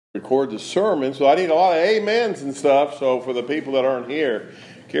record the sermon, so I need a lot of amens and stuff. So for the people that aren't here,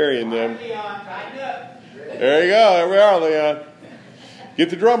 carrying them. There you go. There we are, Leon. Get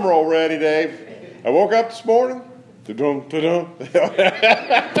the drum roll ready, Dave. I woke up this morning.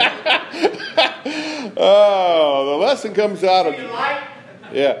 Oh, the lesson comes out of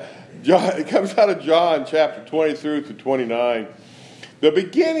it comes out of John chapter 20 through to 29. The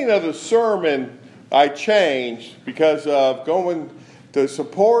beginning of the sermon I changed because of going to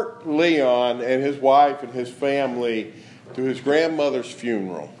support Leon and his wife and his family to his grandmother's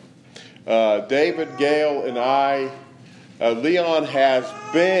funeral. David, Gail, and I, Leon has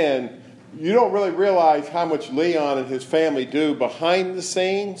been, you don't really realize how much Leon and his family do behind the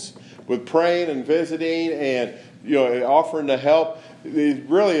scenes with praying and visiting and offering to help. He's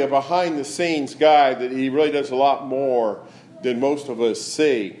really a behind the scenes guy that he really does a lot more than most of us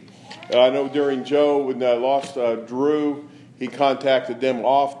see. I know during Joe, when I lost Drew, he contacted them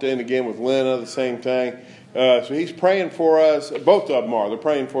often, again with Lena, the same thing. So he's praying for us. Both of them are. They're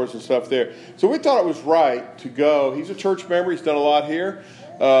praying for us and stuff there. So we thought it was right to go. He's a church member. He's done a lot here.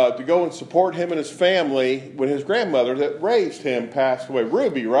 To go and support him and his family when his grandmother that raised him passed away.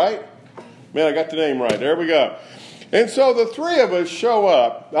 Ruby, right? Man, I got the name right. There we go. And so the three of us show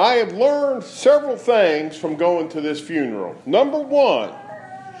up. I have learned several things from going to this funeral. Number one,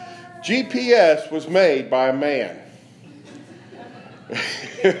 GPS was made by a man.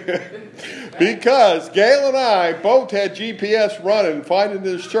 Because Gail and I both had GPS running, finding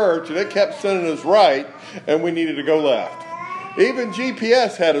this church, and it kept sending us right, and we needed to go left. Even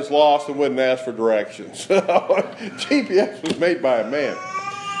GPS had us lost and wouldn't ask for directions. GPS was made by a man.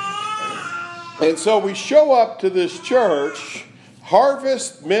 And so we show up to this church,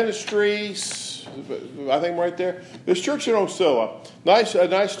 Harvest Ministries, I think right there. This church in Osceola, a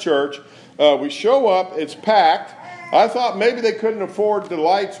nice church. We show up, it's packed. I thought maybe they couldn't afford the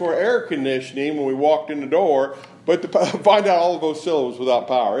lights or air conditioning when we walked in the door, but to find out all of Osceola was without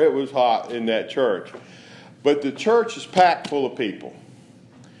power. It was hot in that church. But the church is packed full of people.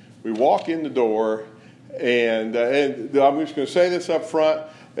 We walk in the door, and I'm just going to say this up front.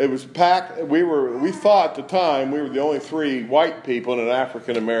 It was packed. We thought at the time we were the only three white people in an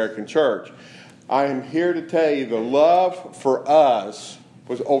African American church. I am here to tell you the love for us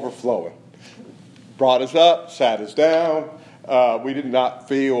was overflowing. Brought us up, sat us down. We did not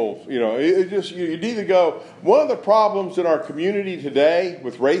feel, you need to go. One of the problems in our community today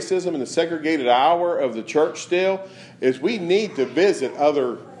with racism and the segregated hour of the church still is we need to visit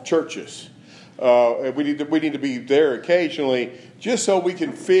other churches. We need to be there occasionally just so we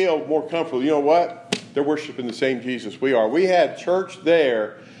can feel more comfortable. You know what? They're worshiping the same Jesus we are. We had church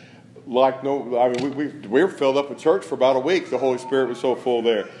there we were filled up with church for about a week. The Holy Spirit was so full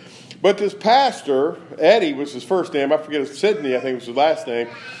there. But this pastor, Eddie was his first name. I forget his Sydney, I think was his last name.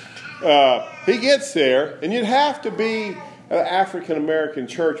 He gets there, and you'd have to be an African American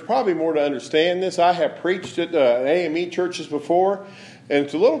church, probably more to understand this. I have preached at AME churches before, and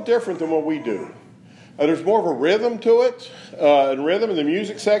it's a little different than what we do. There's more of a rhythm to it, and rhythm in the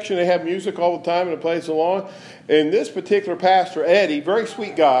music section. They have music all the time and it plays along. And this particular pastor, Eddie, very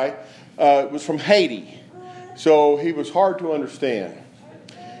sweet guy, was from Haiti, so he was hard to understand.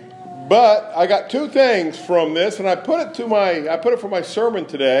 But I got two things from this, and I put it for my sermon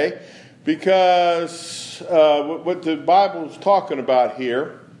today because what the Bible is talking about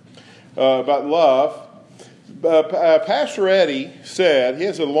here about love. Pastor Eddie said, he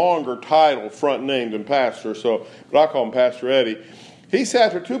has a longer title, front name than pastor, but I call him Pastor Eddie. He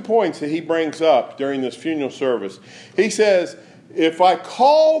said there are 2 points that he brings up during this funeral service. He says, if I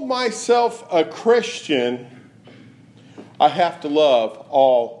call myself a Christian, I have to love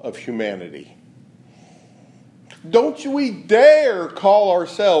all of humanity. Don't we dare call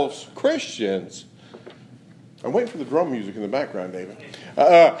ourselves Christians. I'm waiting for the drum music in the background, David.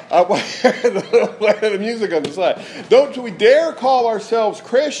 The music on the side. Don't we dare call ourselves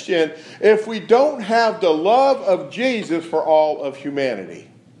Christian if we don't have the love of Jesus for all of humanity.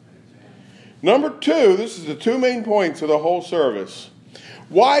 Number two, this is the two main points of the whole service.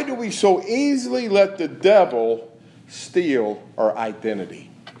 Why do we so easily let the devil steal our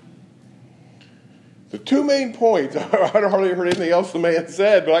identity? The two main points. I hardly heard anything else the man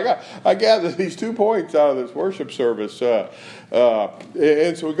said, but I gathered these 2 points out of this worship service. And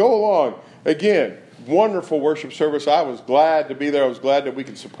so we go along. Again, wonderful worship service. I was glad to be there. I was glad that we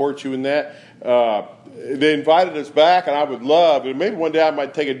could support you in that. They invited us back, and I would love, and maybe one day I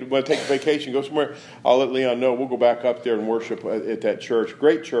might take a vacation, go somewhere. I'll let Leon know. We'll go back up there and worship at that church.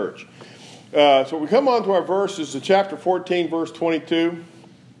 Great church. So we come on to our verses, to chapter 14, verse 22.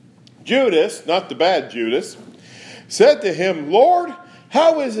 Judas, not the bad Judas, said to him, Lord,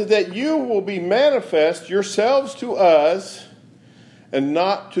 How is it that you will be manifest yourselves to us and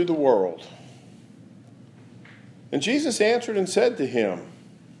not to the world? And Jesus answered and said to him,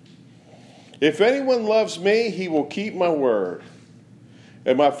 if anyone loves me, he will keep my word,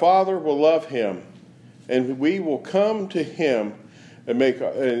 and my Father will love him, and we will come to him and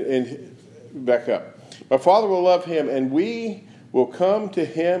back up. My Father will love him, and we will come to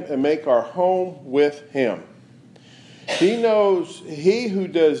him and make our home with him. He knows he who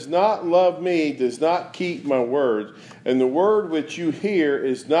does not love me does not keep my words, and the word which you hear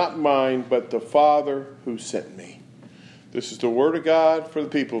is not mine, but the Father who sent me. This is the word of God for the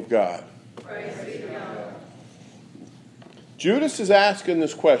people of God. Praise be to God. Judas is asking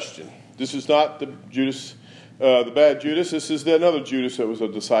this question. This is not the Judas, the bad Judas. This is another Judas that was a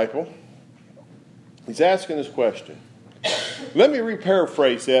disciple. He's asking this question. Let me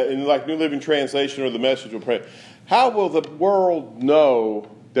re-paraphrase that in like New Living Translation or the Message will pray. How will the world know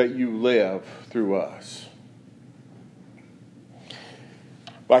that you live through us?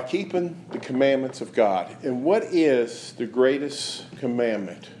 By keeping the commandments of God. And what is the greatest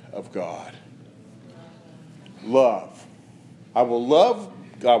commandment of God? Love. I will love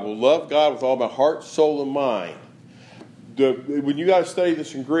God with all my heart, soul, and mind. When you got to study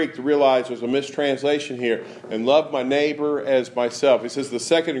this in Greek to realize there's a mistranslation here. And love my neighbor as myself. It says the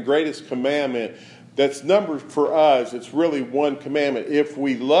second and greatest commandment. That's numbered for us. It's really one commandment. If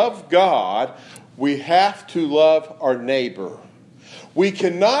we love God, we have to love our neighbor. We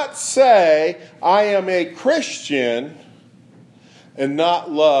cannot say, I am a Christian, and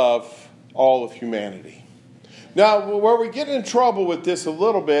not love all of humanity. Now, where we get in trouble with this a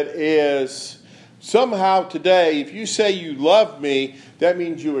little bit is somehow today, if you say you love me, that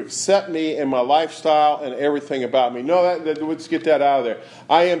means you accept me and my lifestyle and everything about me. No, let's get that out of there.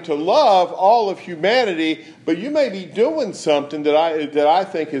 I am to love all of humanity, but you may be doing something that I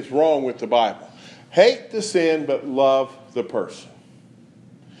think is wrong with the Bible. Hate the sin, but love the person.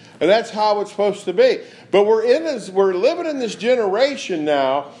 And that's how it's supposed to be. But we're living in this generation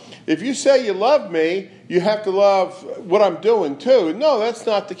now. If you say you love me, you have to love what I'm doing too. No, that's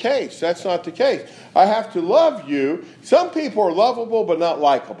not the case. That's not the case. I have to love you. Some people are lovable but not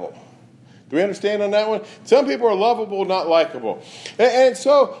likable. Do we understand on that one? Some people are lovable, not likable. And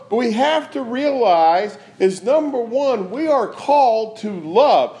so we have to realize is number one, we are called to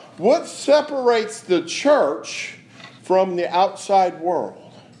love. What separates the church from the outside world?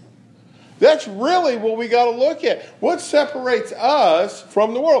 That's really what we got to look at. What separates us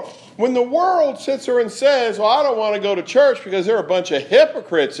from the world? When the world sits there and says, well, I don't want to go to church because there are a bunch of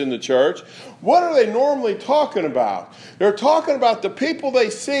hypocrites in the church, what are they normally talking about? They're talking about the people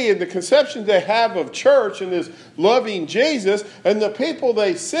they see and the conceptions they have of church and this loving Jesus, and the people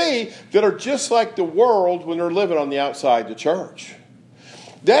they see that are just like the world when they're living on the outside the church.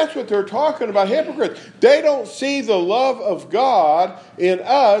 That's what they're talking about, hypocrites. They don't see the love of God in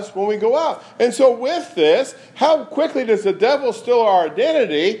us when we go out. And so with this, how quickly does the devil steal our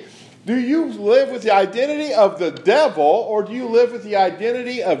identity? Do you live with the identity of the devil, or do you live with the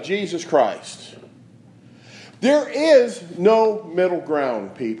identity of Jesus Christ? There is no middle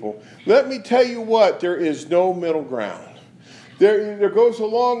ground, people. Let me tell you what, there is no middle ground. There goes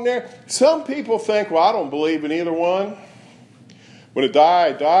along there. Some people think, well, I don't believe in either one. When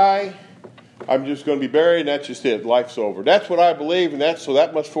I die, I'm just going to be buried, and that's just it. Life's over. That's what I believe, and so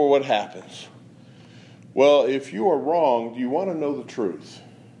that much for what happens. Well, if you are wrong, do you want to know the truth?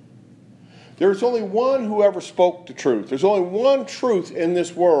 There's only one who ever spoke the truth. There's only one truth in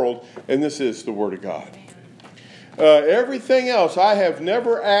this world, and this is the Word of God. Everything else, I have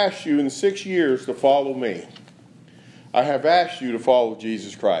never asked you in 6 years to follow me. I have asked you to follow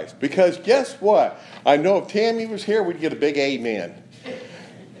Jesus Christ. Because guess what? I know if Tammy was here, we'd get a big amen.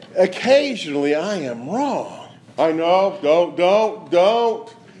 Occasionally, I am wrong. I know,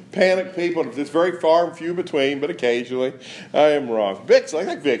 don't panic, people. It's very far and few between, but occasionally I am wrong. Vic's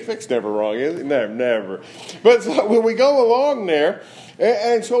never wrong, is it? Never. But so when we go along there,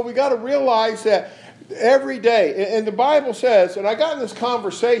 and so we got to realize that every day, and the Bible says, and I got in this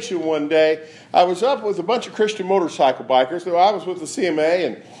conversation one day, I was up with a bunch of Christian motorcycle bikers, so I was with the CMA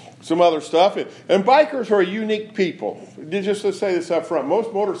and some other stuff, and bikers are a unique people. Just to say this up front,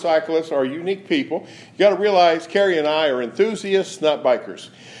 most motorcyclists are unique people. You got to realize Carrie and I are enthusiasts, not bikers.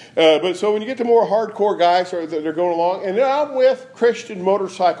 But so when you get to more hardcore guys, they're going along, and I'm with Christian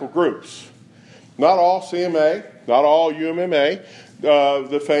motorcycle groups. Not all CMA, not all UMMA,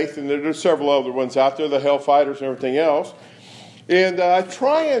 the Faith, and there's several other ones out there, the Hellfighters and everything else. And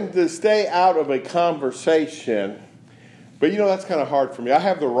trying to stay out of a conversation, but that's kind of hard for me. I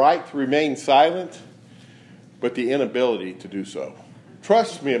have the right to remain silent, but the inability to do so.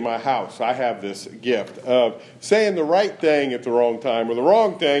 Trust me, in my house, I have this gift of saying the right thing at the wrong time or the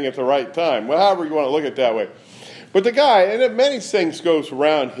wrong thing at the right time. Well, however you want to look at it that way. But the guy, and many things goes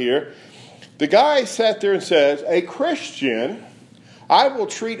around here, the guy sat there and says, a Christian, I will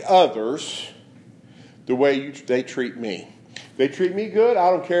treat others the way they treat me. They treat me good. I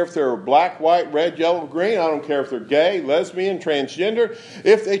don't care if they're black, white, red, yellow, green. I don't care if they're gay, lesbian, transgender.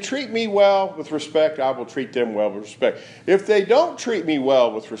 If they treat me well with respect, I will treat them well with respect. If they don't treat me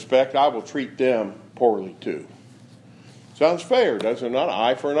well with respect, I will treat them poorly too. Sounds fair, doesn't it? Not an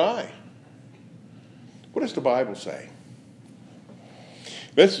eye for an eye. What does the Bible say?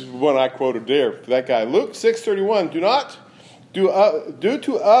 This is one I quoted there for that guy. Luke 6:31, do not do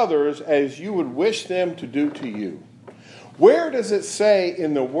to others as you would wish them to do to you. Where does it say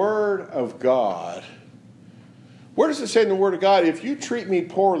in the Word of God? Where does it say in the Word of God, if you treat me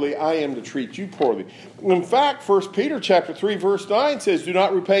poorly, I am to treat you poorly? In fact, 1 Peter chapter 3, verse 9 says, do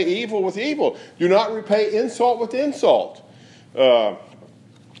not repay evil with evil. Do not repay insult with insult. I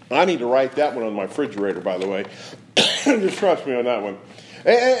need to write that one on my refrigerator, by the way. Just trust me on that one.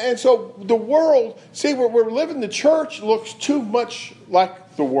 And so the world, see, we're living, the church looks too much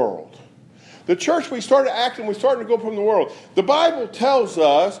like the world. The church, we started acting, we started to go from the world. The Bible tells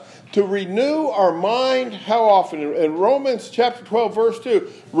us to renew our mind, how often? In Romans chapter 12, verse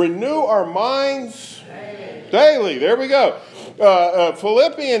 2, renew our minds daily. There we go.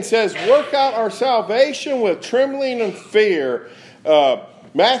 Philippians says, work out our salvation with trembling and fear.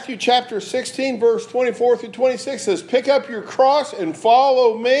 Matthew chapter 16, verse 24 through 26 says, pick up your cross and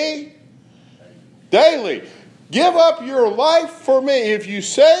follow me daily. Give up your life for me. If you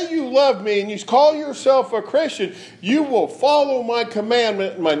say you love me and you call yourself a Christian, you will follow my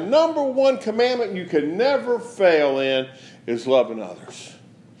commandment. My number one commandment you can never fail in is loving others.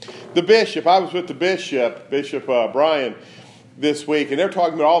 The bishop, I was with the bishop, Bishop Brian, this week, and they're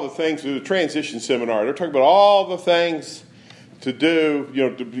talking about all the things, the transition seminar. They're talking about all the things to do,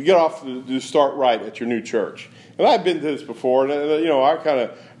 to get off, to start right at your new church. And I've been to this before, and I kind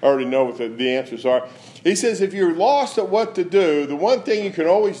of already know what the answers are. He says if you're lost at what to do, the one thing you can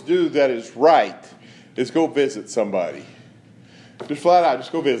always do that is right is go visit somebody. Just flat out,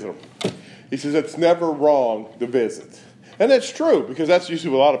 just go visit them. He says it's never wrong to visit. And that's true, because that's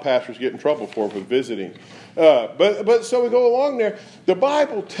usually what a lot of pastors get in trouble for visiting. But so we go along there. The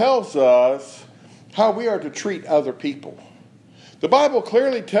Bible tells us how we are to treat other people. The Bible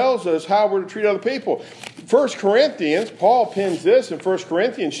clearly tells us how we're to treat other people. 1 Corinthians, Paul pins this in 1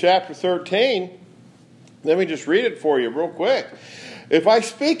 Corinthians chapter 13. Let me just read it for you real quick. If I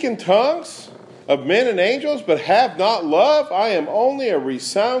speak in tongues of men and angels, but have not love, I am only a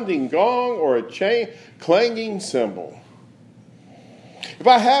resounding gong or a clanging cymbal. If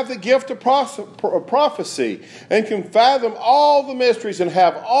I have the gift of prophecy and can fathom all the mysteries and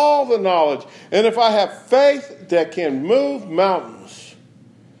have all the knowledge, and if I have faith that can move mountains,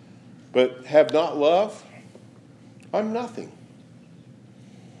 but have not love, I'm nothing.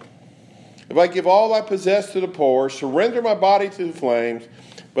 If I give all I possess to the poor, surrender my body to the flames,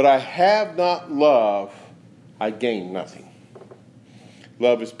 but I have not love, I gain nothing.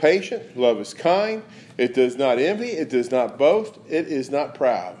 Love is patient. Love is kind. It does not envy. It does not boast. It is not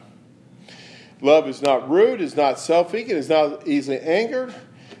proud. Love is not rude. It is not self-seeking. It is not easily angered.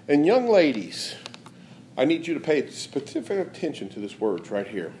 And young ladies, I need you to pay specific attention to this word right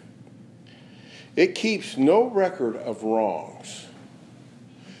here. It keeps no record of wrongs.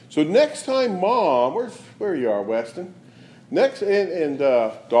 So next time, Mom, where you are, Weston? Next, and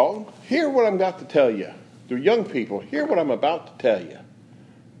Dalton, hear what I'm about to tell you. The young people, hear what I'm about to tell you.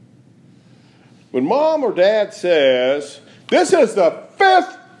 When Mom or Dad says, this is the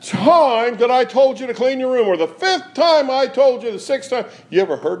 5th time that I told you to clean your room, or the 5th time I told you, the 6th time. You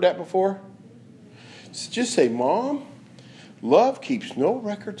ever heard that before? Just say, Mom, love keeps no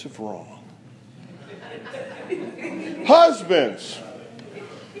records of wrong. Husbands,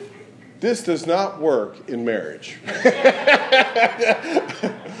 this does not work in marriage.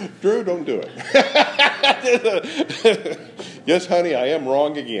 Drew, don't do it. Yes, honey, I am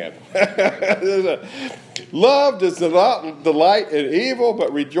wrong again. Love does not delight in evil,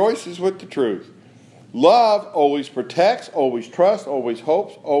 but rejoices with the truth. Love always protects, always trusts, always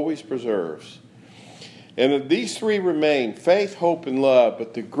hopes, always preserves. And these three remain, faith, hope, and love,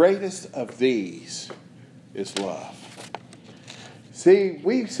 but the greatest of these is love. See,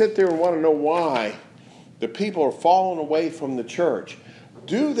 we sit there and want to know why the people are falling away from the church.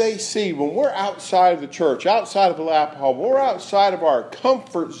 Do they see, when we're outside of the church, outside of the lap hall, we're outside of our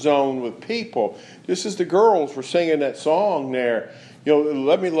comfort zone with people, just as the girls were singing that song there,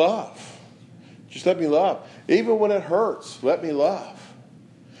 let me love. Just let me love. Even when it hurts, let me love.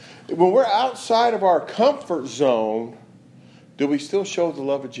 When we're outside of our comfort zone, do we still show the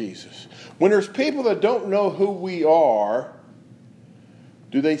love of Jesus? When there's people that don't know who we are,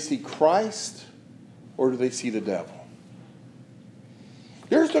 do they see Christ or do they see the devil?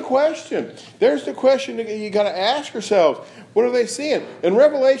 There's the question. There's the question that you got to ask yourselves. What are they seeing? In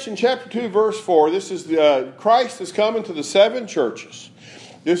Revelation chapter 2, verse 4, this is Christ is coming to the 7 churches.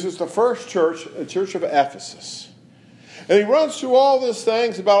 This is the first church, the church of Ephesus. And he runs through all these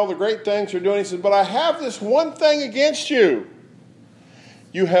things about all the great things they're doing. He says, but I have this one thing against you.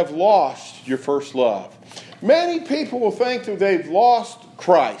 You have lost your first love. Many people will think that they've lost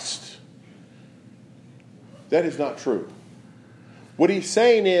Christ. That is not true. What he's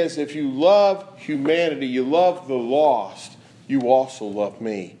saying is, if you love humanity, you love the lost, you also love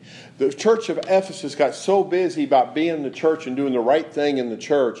me. The church of Ephesus got so busy about being in the church and doing the right thing in the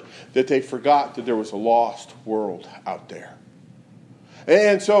church that they forgot that there was a lost world out there.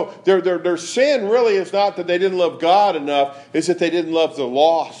 And so their sin really is not that they didn't love God enough, it's that they didn't love the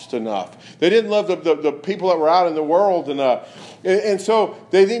lost enough. They didn't love the people that were out in the world enough. And so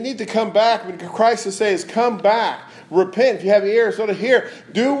they need to come back. When Christ is saying, come back. Repent. If you have ears, let it hear.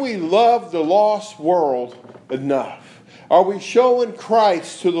 Do we love the lost world enough? Are we showing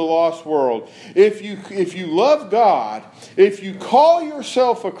Christ to the lost world? If you love God, if you call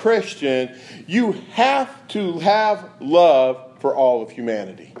yourself a Christian, you have to have love for all of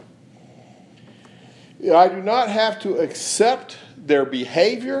humanity. I do not have to accept their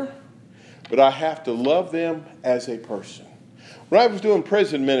behavior, but I have to love them as a person. When I was doing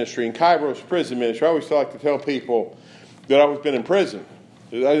prison ministry, in Kairos prison ministry, I always like to tell people that I've been in prison.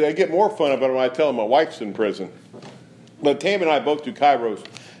 I get more fun about it when I tell them my wife's in prison. But Tam and I both do Kairos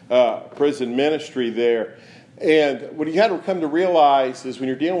prison ministry there. And what you had to come to realize is when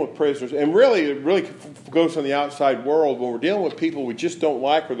you're dealing with prisoners, and really it really goes on the outside world, when we're dealing with people we just don't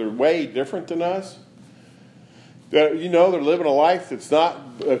like or they're way different than us, that, they're living a life that's not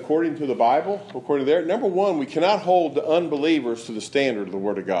according to the Bible, according to their. Number one, we cannot hold the unbelievers to the standard of the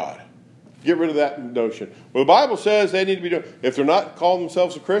Word of God. Get rid of that notion. Well, the Bible says they need to be doing, if they're not calling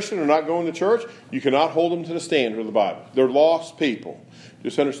themselves a Christian or not going to church, you cannot hold them to the standard of the Bible. They're lost people.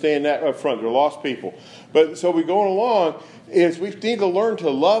 Just understand that up front. They're lost people. But so we going along is we need to learn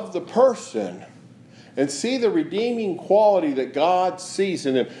to love the person and see the redeeming quality that God sees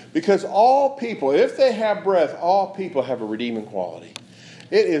in them. Because all people, if they have breath, all people have a redeeming quality.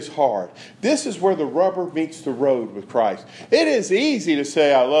 It is hard. This is where the rubber meets the road with Christ. It is easy to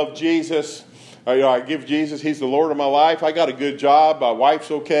say, I love Jesus. I give Jesus, He's the Lord of my life. I got a good job. My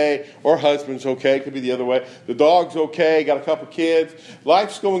wife's okay. Or husband's okay. It could be the other way. The dog's okay. Got a couple kids.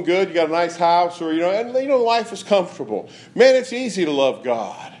 Life's going good. You got a nice house. Or, life is comfortable. Man, it's easy to love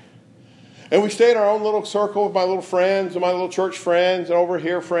God. And we stay in our own little circle with my little friends and my little church friends and over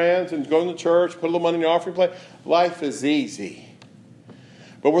here friends and go to church, put a little money in the offering plate. Life is easy.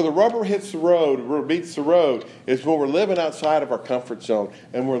 But where the rubber hits the road, where it meets the road, is when we're living outside of our comfort zone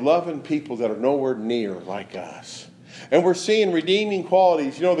and we're loving people that are nowhere near like us. And we're seeing redeeming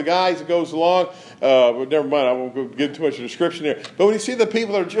qualities. The guys that goes along, never mind, I won't go get too much of a description here. But when you see the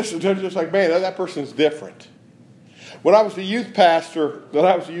people that are just like, man, that person's different. When I was a youth pastor,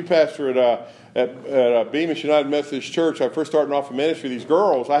 at Bemis United Methodist Church, I first started off in ministry, these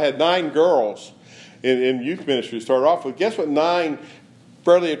girls, I had 9 girls in youth ministry to start off with. Guess what 9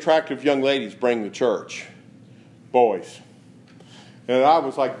 fairly attractive young ladies bring to church? Boys. And I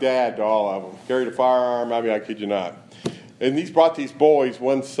was like dad to all of them. Carried a firearm, I kid you not. And these brought these boys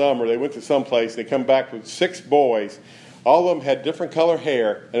one summer. They went to some place, and they come back with 6 boys. All of them had different color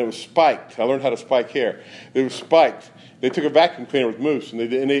hair, and it was spiked. I learned how to spike hair. It was spiked. They took a vacuum cleaner with mousse,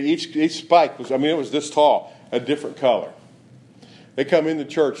 and each spike was, it was this tall, a different color. They come into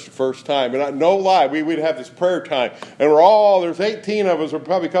church the first time, and no lie, we'd have this prayer time, and there's 18 of us, or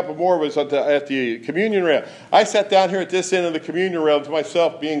probably a couple more of us at the communion rail. I sat down here at this end of the communion rail to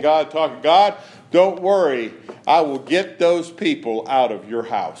myself, being God, talking, God, don't worry, I will get those people out of your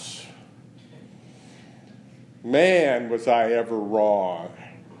house. Man, was I ever wrong.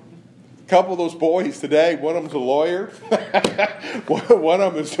 A couple of those boys today, one of them's a lawyer, one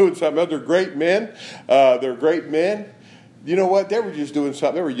of them is doing something else. They're great men. They're great men. You know what? They were just doing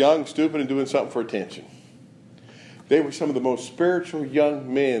something. They were young, stupid, and doing something for attention. They were some of the most spiritual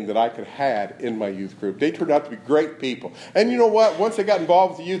young men that I could have had in my youth group. They turned out to be great people. And you know what? Once they got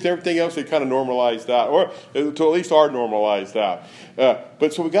involved with the youth, everything else they kind of normalized out, or to at least are normalized out.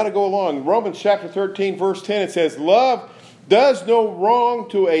 But so we got to go along. Romans chapter 13, verse 10, it says, love does no wrong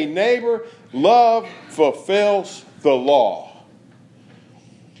to a neighbor. Love fulfills the law.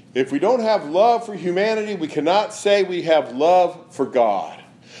 If we don't have love for humanity, we cannot say we have love for God.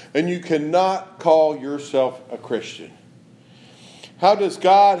 And you cannot call yourself a Christian. How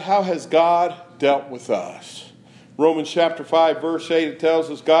has God dealt with us? Romans chapter 5, verse 8, it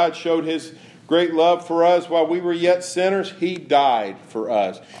tells us God showed his great love for us while we were yet sinners. He died for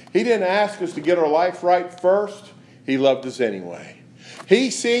us. He didn't ask us to get our life right first. He loved us anyway.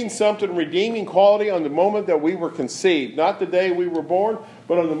 He seen something redeeming quality on the moment that we were conceived. Not the day we were born,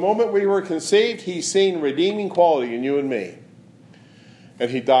 but on the moment we were conceived, he seen redeeming quality in you and me.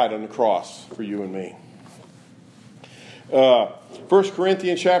 And he died on the cross for you and me. 1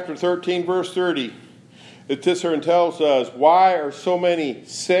 Corinthians chapter 13, verse 30. It tells us, why are so many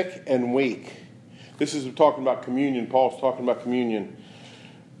sick and weak? This is talking about communion. Paul's talking about communion.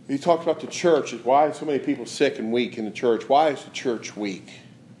 He talks about the church. Why are so many people sick and weak in the church? Why is the church weak?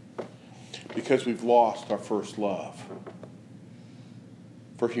 Because we've lost our first love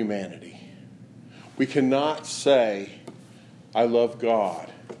for humanity. We cannot say, I love God,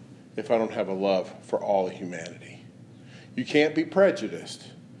 if I don't have a love for all of humanity. You can't be prejudiced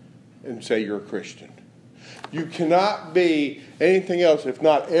and say you're a Christian. You cannot be anything else if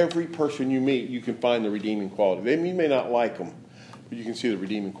not every person you meet, you can find the redeeming quality. You may not like them, but you can see the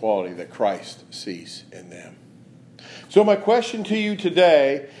redeeming quality that Christ sees in them. So my question to you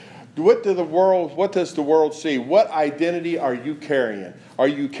today, what does the world see? What identity are you carrying? Are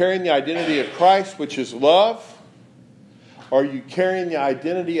you carrying the identity of Christ, which is love? Or are you carrying the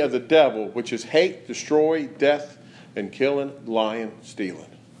identity of the devil, which is hate, destroy, death, and killing, lying, stealing?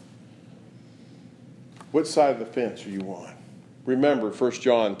 What side of the fence are you on? Remember, 1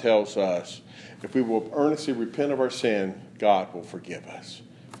 John tells us, if we will earnestly repent of our sin, God will forgive us.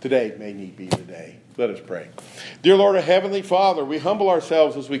 Today may need be the day. Let us pray. Dear Lord, our Heavenly Father, we humble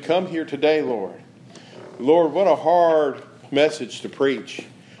ourselves as we come here today, Lord. Lord, what a hard message to preach.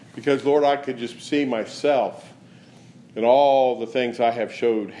 Because, Lord, I could just see myself and all the things I have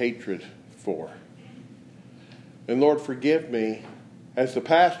showed hatred for. And Lord, forgive me. As the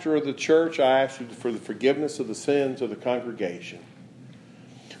pastor of the church, I ask you for the forgiveness of the sins of the congregation.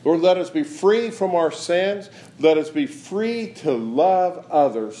 Lord, let us be free from our sins. Let us be free to love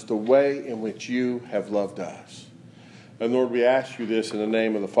others the way in which you have loved us. And Lord, we ask you this in the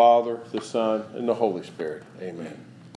name of the Father, the Son, and the Holy Spirit. Amen.